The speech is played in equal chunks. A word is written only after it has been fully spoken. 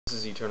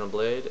This is Eternal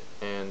Blade,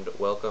 and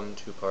welcome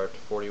to part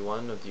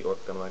 41 of the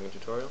Ork Gunwagon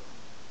tutorial.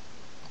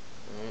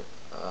 Alright,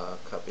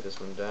 copy this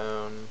one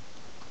down,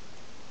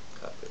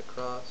 copy it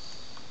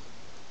across,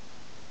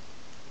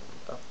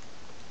 and up.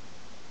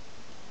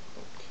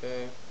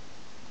 Okay. And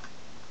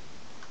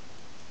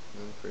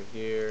then for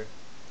here,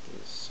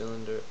 use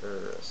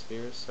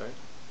spheres, sorry.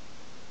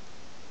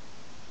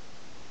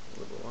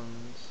 Little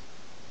ones.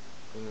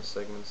 Bring the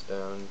segments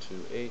down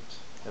to 8,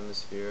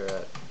 hemisphere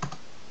at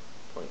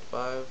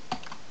 0.5.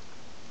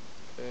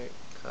 Okay,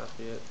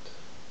 copy it,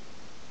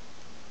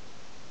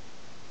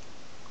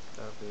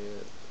 and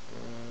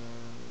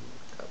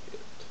copy it.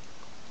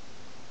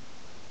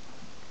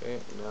 Okay,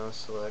 now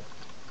select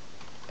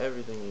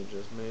everything you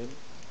just made.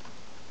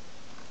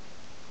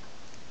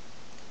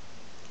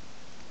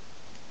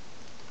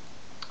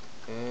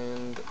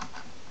 And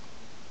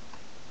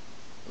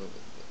move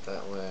it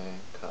that way,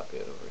 copy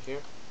it over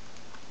here.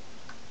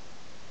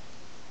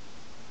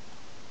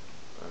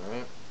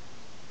 Alright.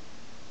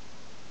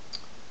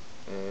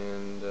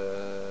 And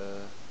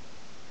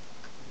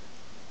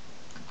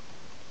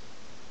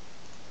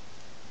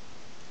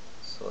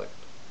select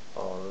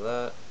all of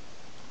that.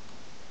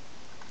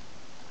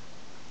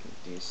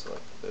 Deselect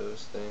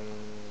those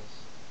things,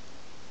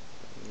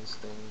 and these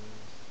things.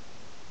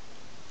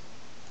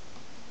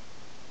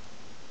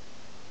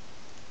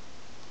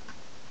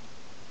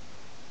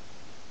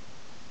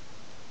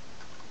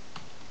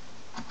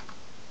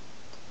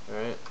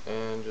 Alright,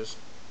 and just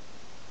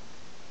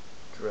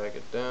drag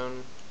it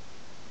down.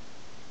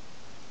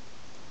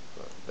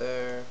 About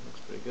there,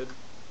 looks pretty good.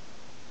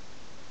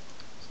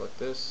 Select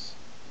this,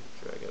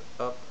 drag it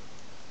up,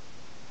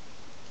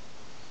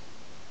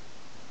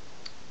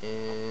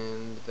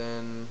 and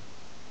then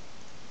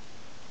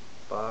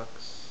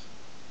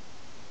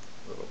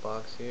little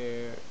box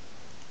here,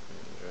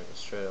 and drag it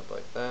straight up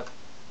like that.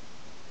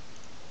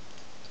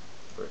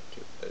 Convert to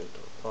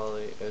editable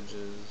poly,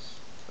 edges,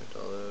 select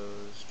all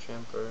those,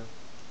 chamfer.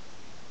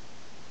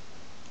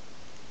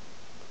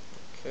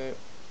 Okay,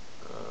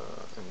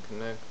 and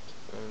connect,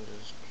 and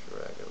just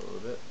drag it a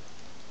little bit.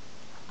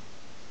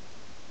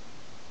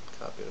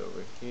 Copy it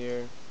over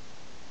here,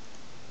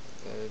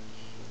 edge,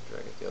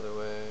 drag it the other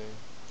way,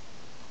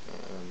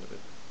 and a bit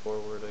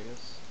forward, I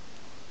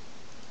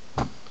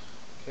guess.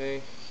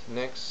 Okay,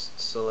 next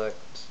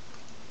select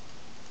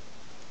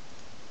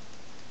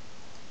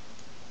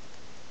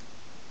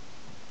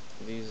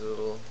these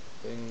little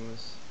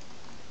things,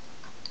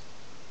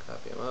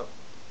 copy them up,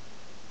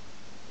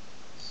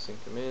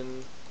 sink them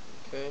in,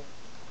 okay.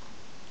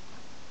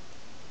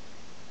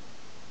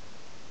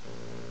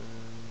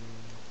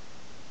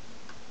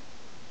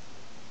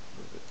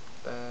 Move it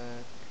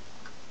back.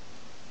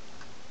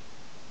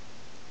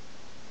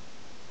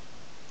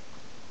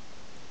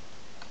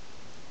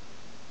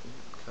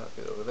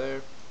 Copy it over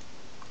there.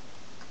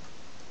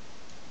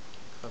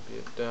 Copy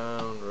it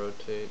down,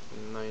 rotate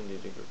 90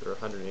 degrees or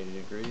 180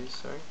 degrees,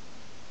 sorry.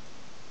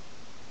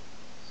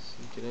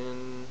 Sink it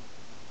in.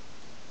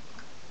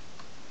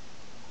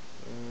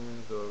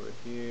 And go over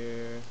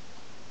here.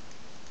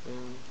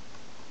 In.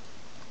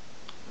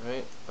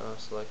 Alright,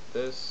 select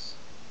this.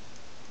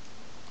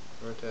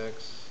 Vertex.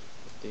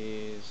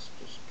 These,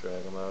 just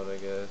drag them out, I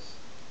guess.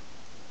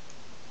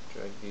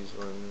 Drag these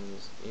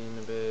ones in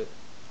a bit.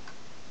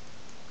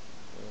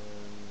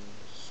 And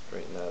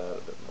straighten that out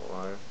a bit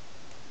more.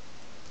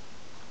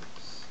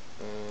 Oops.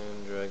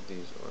 And drag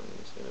these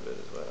ones in a bit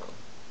as well.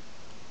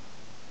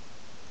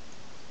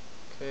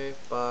 Okay,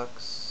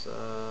 box,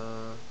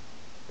 a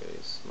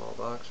small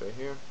box right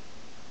here.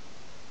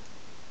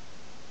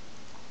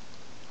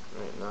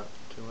 Right, not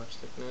too much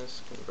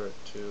thickness. Convert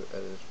to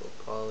editable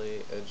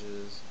poly,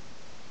 edges.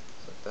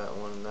 Select that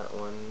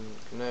one,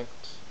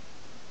 connect.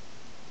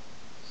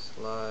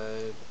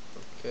 Slide,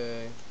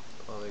 okay.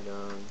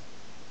 Polygon.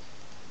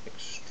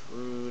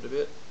 Extrude a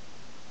bit.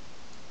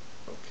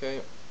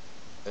 Okay.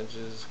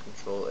 Edges,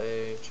 Control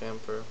A,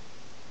 chamfer.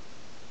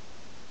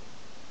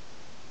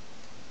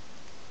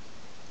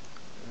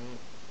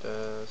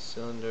 Alright,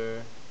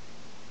 cylinder.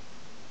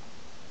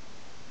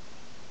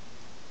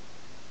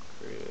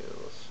 Create a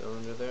little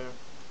cylinder there.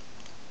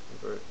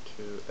 Convert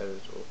to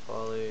editable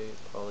poly,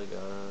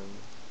 polygon,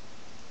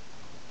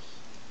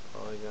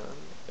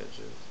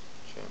 edges,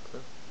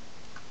 chamfer.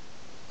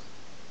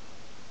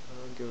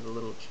 Give it a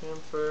little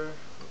chamfer.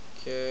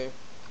 Okay.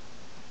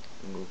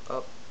 Move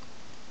up.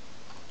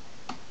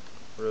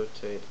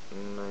 Rotate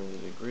 90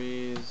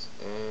 degrees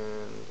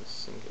and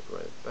sink it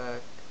right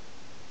back.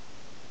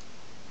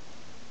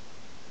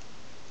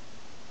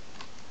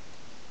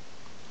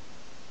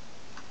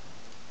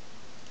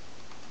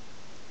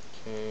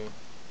 Okay,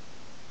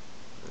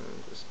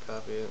 and just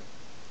copy it,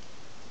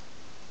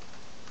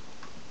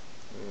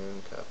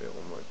 and copy it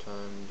one more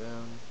time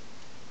down.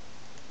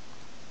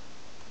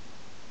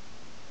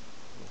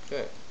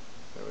 Okay,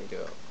 there we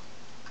go.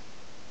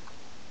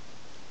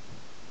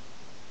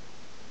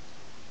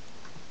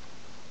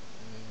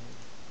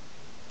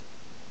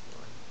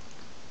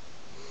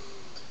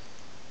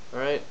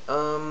 Alright, wait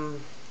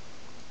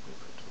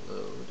for it to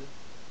load.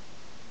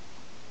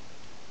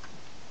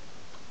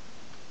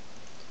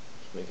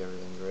 make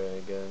everything gray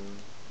again.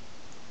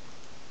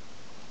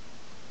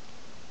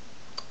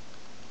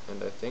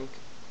 And I think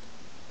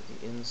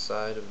the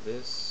inside of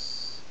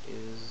this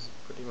is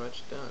pretty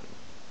much done.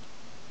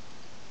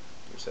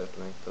 You just have to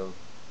make the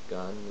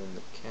gun and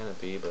the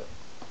canopy, but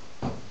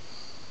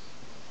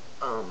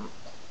I'm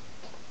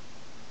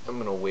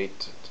gonna wait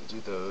to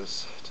do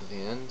those to the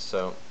end.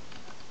 So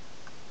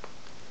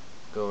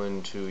go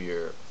into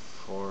your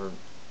forward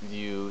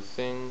view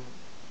thing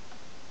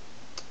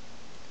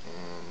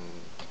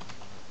and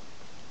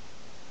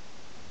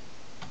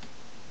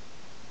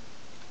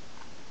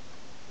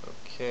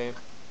okay,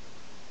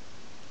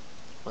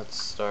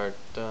 let's start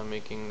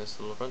making this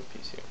little front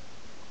piece here.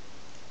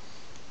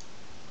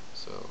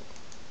 So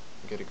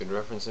get a good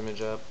reference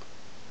image up.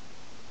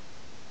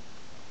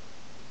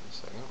 A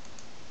second.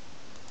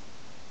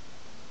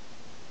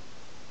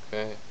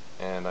 Okay,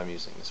 and I'm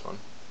using this one.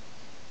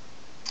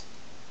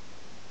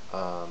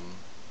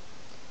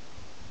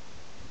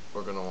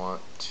 We're going to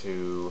want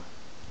to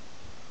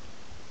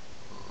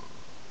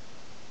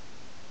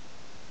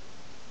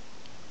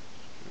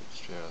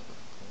straight out the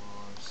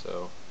floor.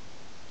 So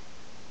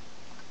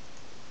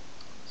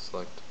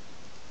select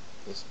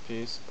this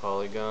piece,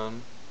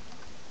 polygon.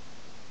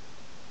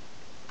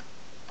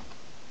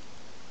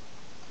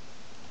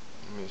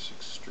 Let me just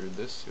extrude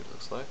this, see what it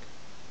looks like.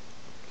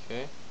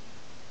 Okay.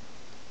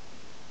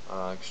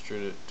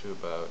 Extrude it to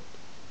about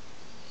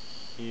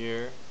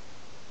here.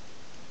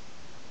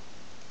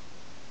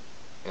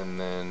 And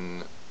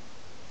then,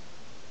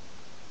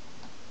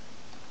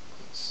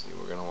 let's see,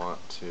 we're going to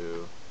want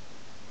to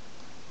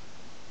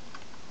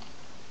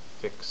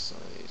fix some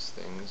of these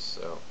things.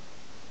 So,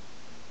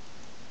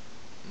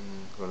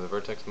 go to the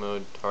vertex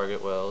mode,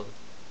 target weld,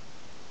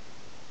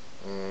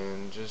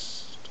 and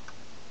just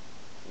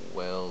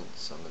weld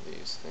some of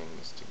these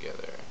things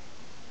together.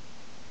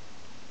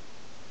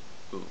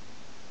 Ooh,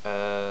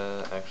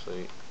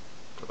 actually,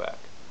 go back.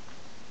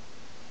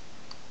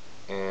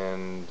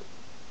 And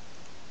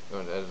go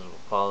into editable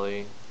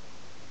poly,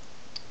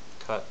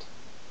 cut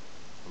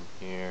from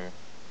here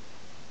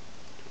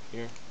to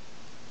here,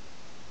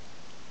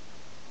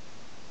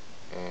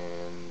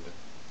 and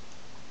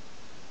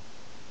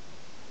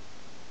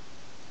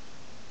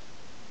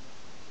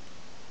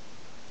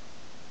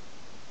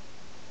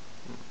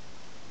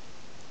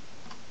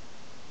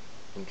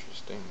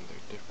interesting,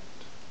 they're different.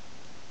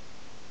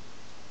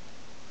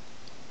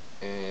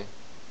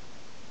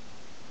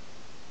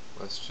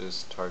 Let's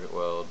just target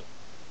weld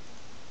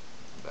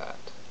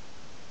that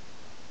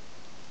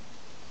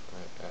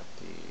right at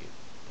the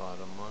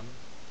bottom one.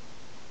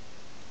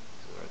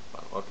 Right at the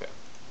bottom. Okay.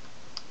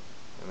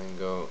 And then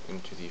go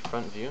into the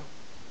front view,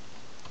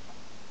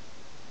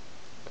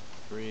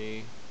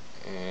 F3,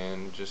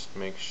 and just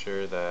make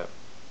sure that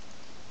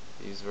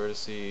these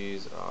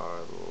vertices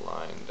are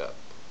lined up.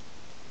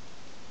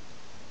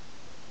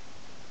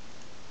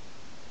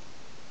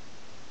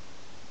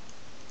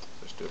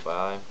 Just do it by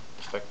eye,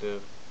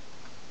 perspective.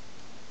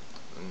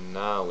 And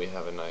now we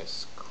have a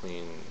nice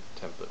clean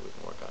template we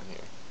can work on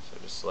here. So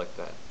just select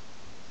that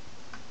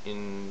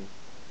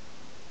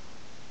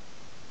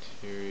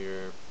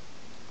interior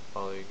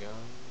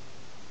polygon.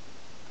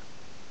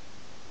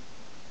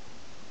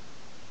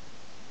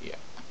 Yeah.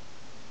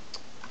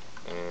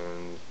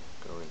 And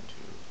go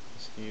into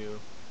this view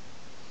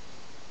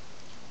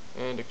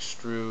and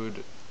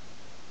extrude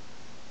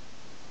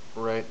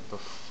right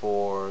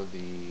before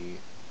the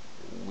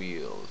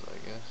wheels, I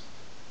guess.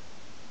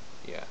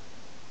 Yeah,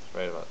 it's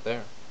right about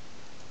there.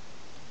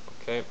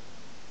 Okay.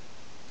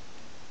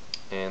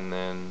 And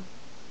then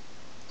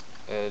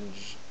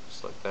edge,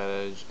 select that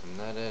edge and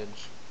that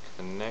edge,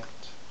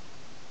 connect,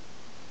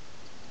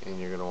 and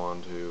you're going to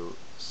want to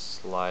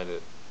slide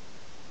it.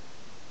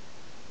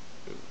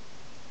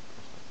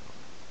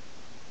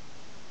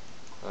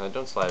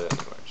 Don't slide it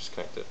anywhere, just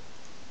connect it.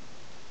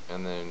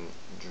 And then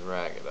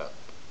drag it up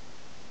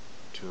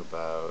to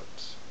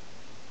about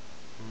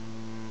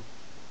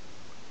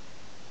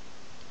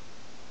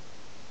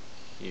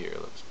here.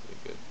 Looks pretty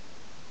good.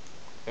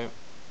 Okay.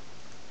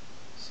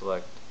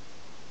 Select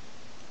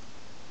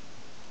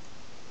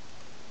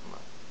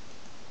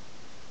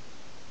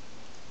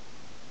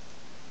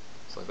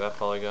that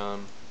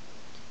polygon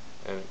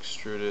and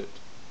extrude it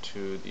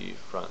to the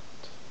front.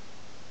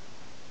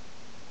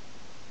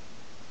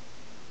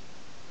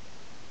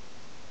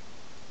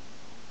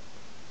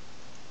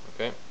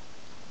 Okay.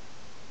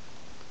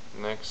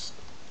 Next,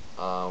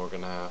 we're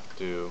going to have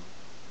to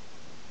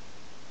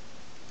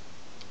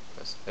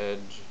press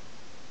edge,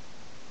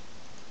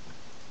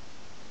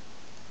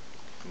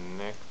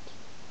 connect,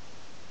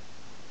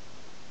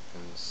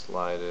 and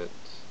slide it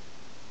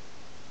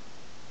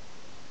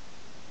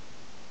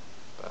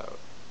about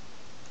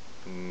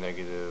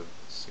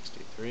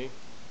 -63.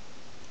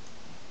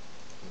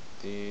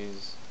 With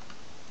these,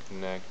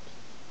 connect,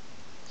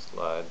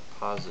 slide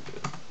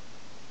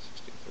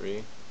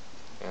 +63,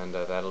 and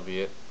that'll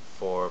be it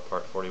for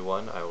part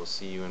 41. I will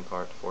see you in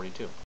part 42.